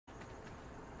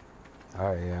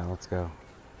Alright, yeah, let's go.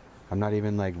 I'm not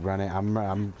even like running.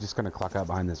 I'm just gonna clock out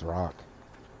behind this rock.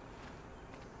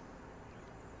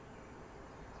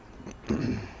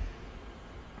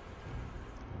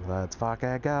 Let's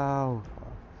fucking go.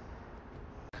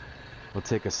 We'll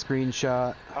take a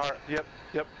screenshot. Alright, yep.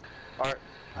 Alright.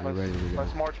 I'm ready to go.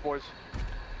 Let's march, boys.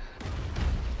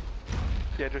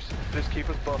 Yeah, just keep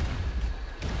us buffed.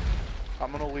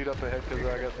 I'm gonna lead up ahead because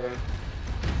I got the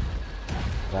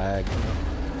Flag.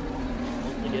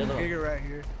 Giga right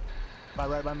here.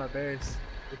 Right by my base.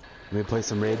 Let me play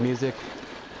some raid music.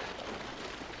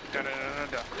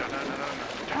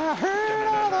 I heard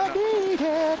all I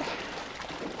needed.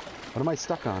 What am I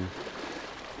stuck on?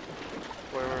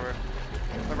 Wait.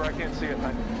 Remember, I can't see it.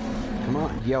 Come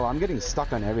on, yo! I'm getting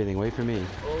stuck on everything. Wait for me.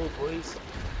 Oh, please.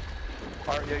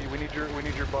 Alright, yeah, we need your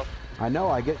buff. I know.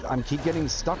 I'm keep getting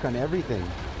stuck on everything.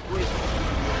 Where's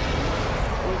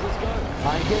this going?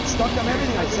 I get stuck on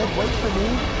everything. I said, wait for me.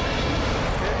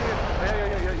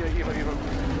 Yeah, Eva.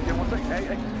 Yeah, one second.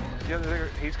 Hey. Yeah,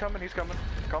 he's coming.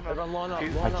 Come on. Line up,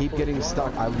 I keep getting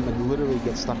stuck. I literally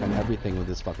get stuck on everything with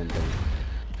this fucking thing.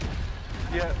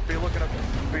 Yeah, be looking up.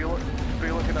 Be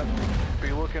looking up.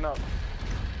 Be looking up.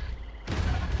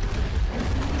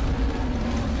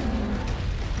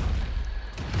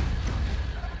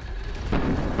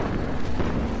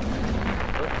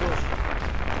 Let's push.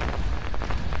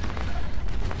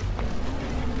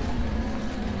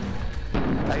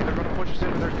 Hey, they're gonna push us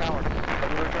into their tower. That's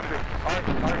what they're trying to do.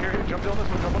 Alright, here, jump on this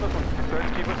one.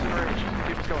 Let's keep us in range.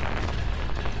 Keep us going.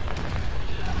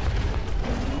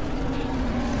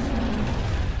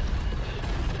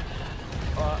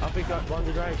 I think one's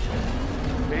a drag.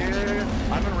 Yeah.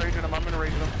 I'm enraging them.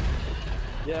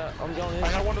 Yeah, I'm going in.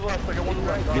 I got one to the left.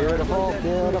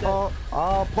 Beautiful.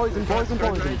 Oh, poison. Let's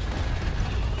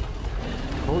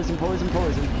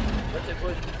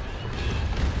push.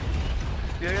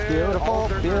 Yeah. Beautiful. All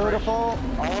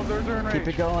of theirs are in range. Keep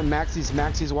it going. Maxie's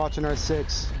watching our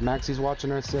 6.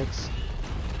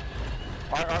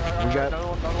 Alright. We got Another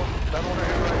one right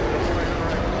here.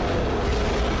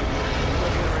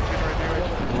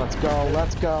 Let's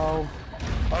go.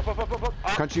 Up.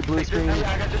 Country blue screen.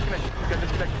 I got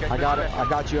disconnected. I got it. I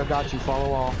got you.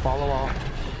 Follow all.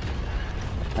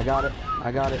 I got it.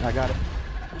 I'm coming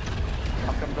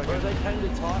back Where in. they tamed the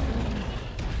Titan?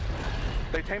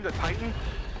 They tamed the Titan?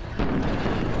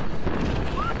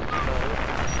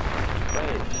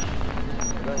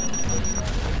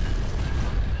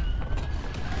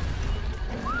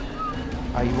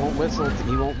 He won't whistle.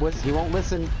 He won't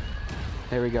listen.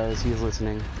 There he goes. He's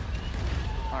listening.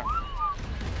 Alright.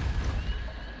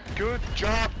 Good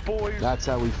job, boys. That's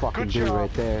how we fucking Good do job.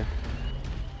 right there.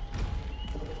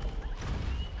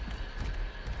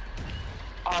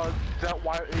 That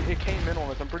why it came in on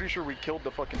us. I'm pretty sure we killed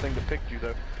the fucking thing that picked you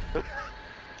though.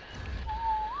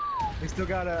 We still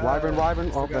got a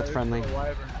Wyvern. Oh, that's friendly.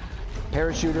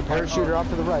 Parachuter off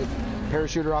to the right.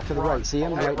 Parachuter off to the right. See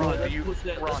him? Right. Let's push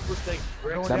that.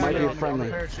 That might be a friendly.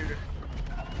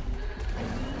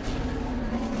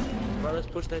 Bro, let's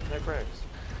push that Rex.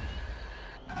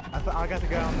 I got the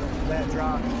guy on that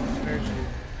drop parachute.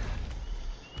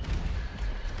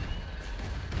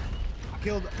 I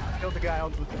killed the guy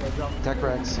on the drop. Tech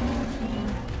Rex.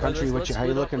 Country, how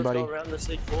you looking, buddy? Let's go around the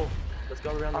C4. Let's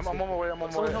go around the C4. I'm on my way.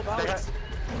 Help Alex.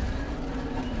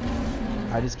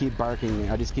 I just keep barking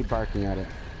at it.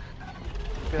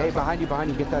 Hey, behind you.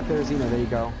 Get that Therizino. There you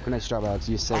go. Good nice job, Alex.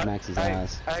 You saved Max's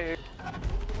ass.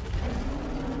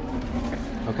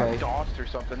 Okay. DOSed or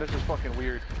something. This is fucking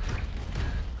weird.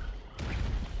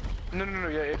 No.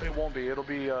 Yeah, it won't be. It'll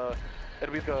be the.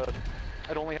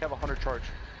 I'd only have 100 charge.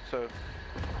 So.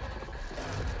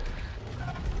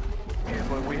 Yeah,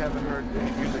 but we haven't heard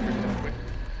any music or anything.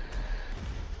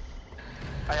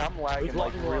 Hey, I'm lagging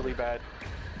like really bad.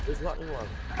 There's nothing wrong.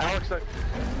 Alex, DC.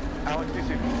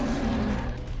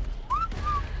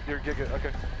 You're Giga,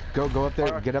 okay. Go up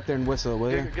there. Get up there and whistle,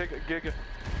 will you? Giga.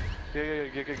 Yeah,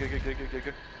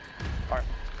 Giga. Alright.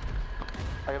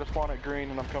 I gotta spawn at green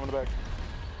and I'm coming back.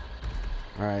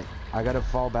 Alright. I gotta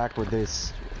fall back with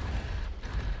this.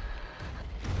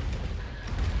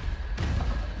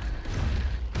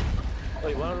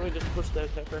 Wait, why don't we just push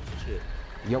that Tech Rex and shit?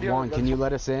 Yo, Juan, can you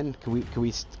let us in? Can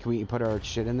we put our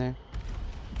shit in there?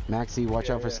 Maxie, watch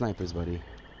out for snipers, buddy.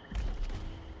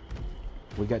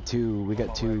 We got two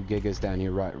gigas down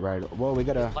here, right. Whoa, we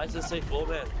got a. Place the C4,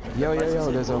 man. Yo,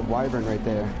 there's a wyvern right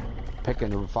there,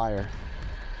 picking fire.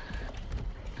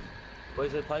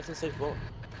 Where's the place the C4?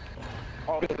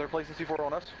 Oh, they're placing C4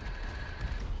 on us.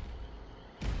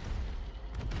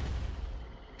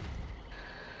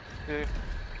 Yeah.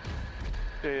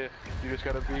 Yeah, you just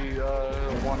gotta be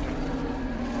watching.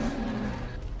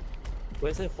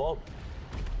 Where's their fob?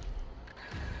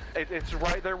 It's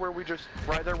right there where we just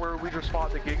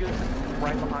spot the gigas.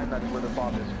 Right behind that's where the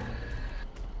fob is.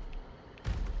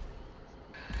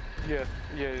 Yeah,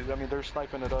 I mean they're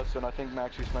sniping at us, and I think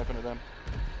Maxie's sniping at them.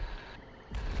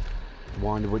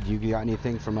 Wanda, would you got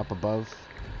anything from up above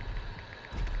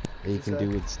that you can do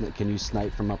with? Can you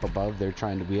snipe from up above? They're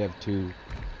trying to. We have two.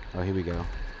 Oh, here we go.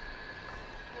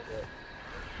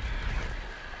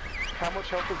 How much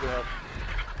health does it have?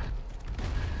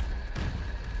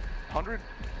 100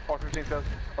 or 15,000?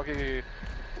 Okay. Yeah.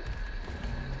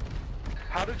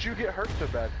 How did you get hurt so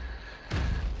bad?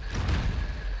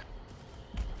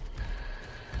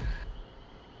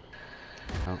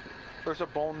 Oh. There's a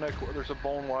bone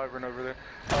wyvern over there.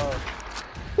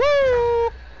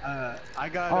 Woo! I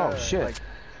got Oh shit! like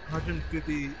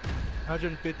 150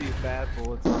 bad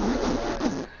bullets.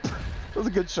 That was a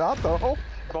good shot though.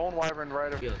 Bone wyvern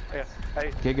right over. Yeah.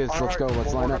 Hey. Gigas, let's go.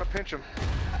 Let's line we're up. We're gonna pinch him.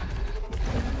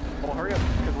 Well, hurry up,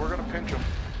 because we're gonna pinch him.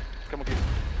 Come on, Gigas.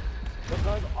 Look,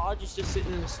 guys, Argy's just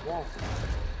sitting in the swamp.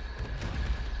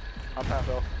 I'm half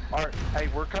health. All right. Hey,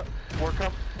 we're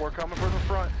coming from the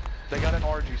front. They got an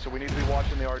RG, so we need to be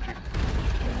watching the RG.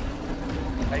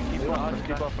 Hey, keep buffing us.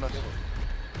 Keep buffing us.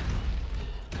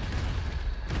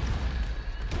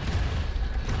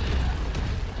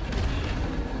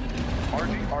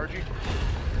 RG.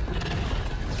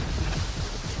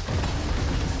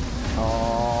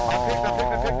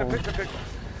 Oh. I picked.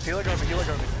 Healer got me.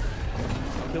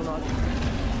 I'm killing Argy.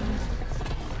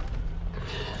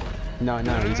 No,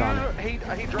 he's on it.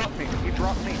 He dropped me.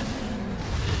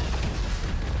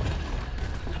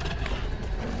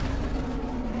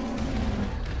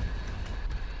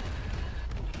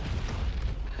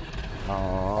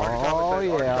 Oh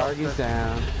yeah, Argy's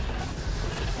down.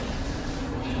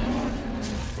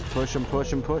 Push him. Keep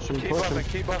buffing.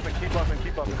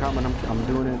 I'm coming. I'm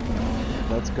doing it.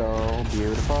 Let's go.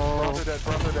 Beautiful.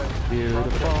 Bronzo dead.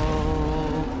 Beautiful.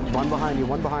 One behind you,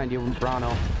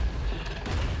 Brano.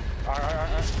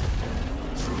 Alright.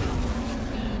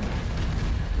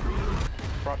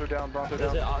 Bronzo down.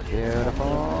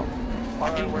 Beautiful.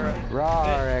 Alright, we're at.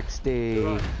 Rawr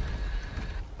XD.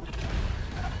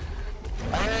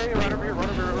 Hey, right over here.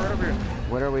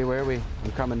 Where are we?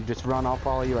 I'm coming. Just run. I'll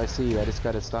follow you. I see you. I just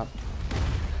gotta stop.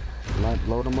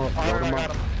 Load him up. I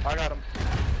got him.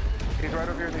 He's right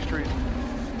over here in these trees.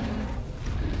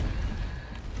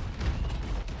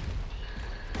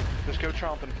 Just go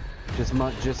chomping.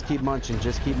 Just keep munching.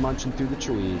 Just keep munching through the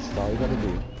trees. That's all you gotta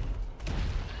do.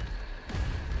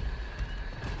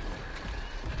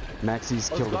 Maxie's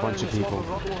killed a bunch of people.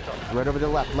 Right over the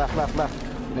left.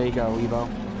 There you go, Evo.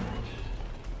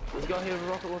 Let's go here with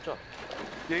rocket launcher.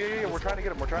 Yeah. We're trying to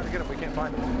get him. We can't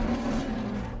find him.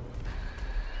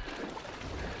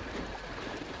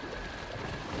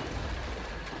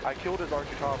 I killed his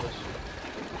Architavis.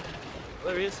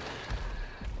 There he is.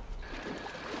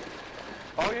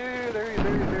 Oh yeah, there he is.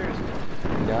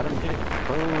 Got him.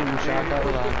 Boom, shot that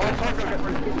rocket.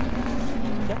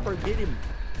 Can't forget him.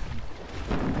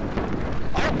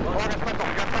 Oh, I got sniped off.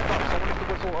 Someone needs to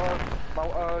whistle,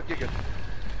 Gigas.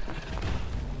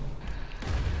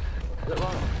 Is that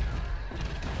right?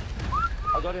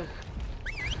 I got him.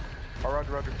 Oh,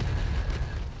 Roger.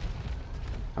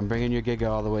 I'm bringing your Giga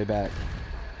all the way back.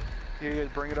 Yeah,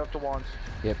 bring it up to once.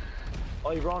 Yep.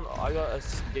 Oh, you run. I got a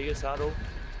Giga saddle.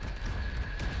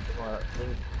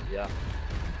 Yeah.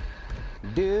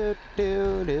 Giga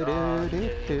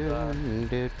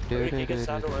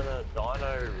saddle and a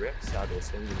Dino Rex saddle.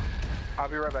 I'll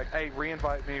be right back. Hey,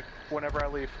 re-invite me whenever I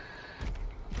leave.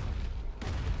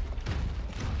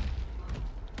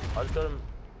 I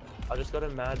just got a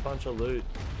mad bunch of loot.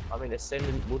 I mean,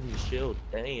 ascendant wooden shield.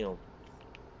 Damn.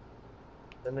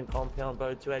 Ascendant compound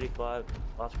bow 285.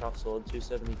 Lashcraft sword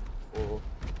 274.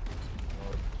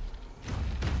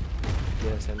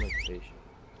 Yeah, ascendant fish.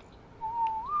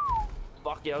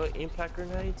 Fuck yeah, I got impact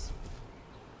grenades.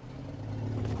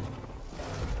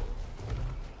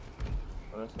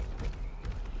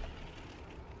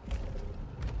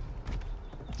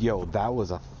 Yo, that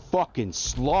was a fucking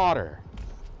slaughter.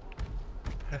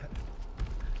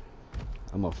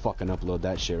 I'm gonna fucking upload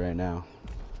that shit right now.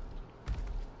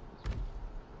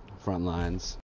 Front lines.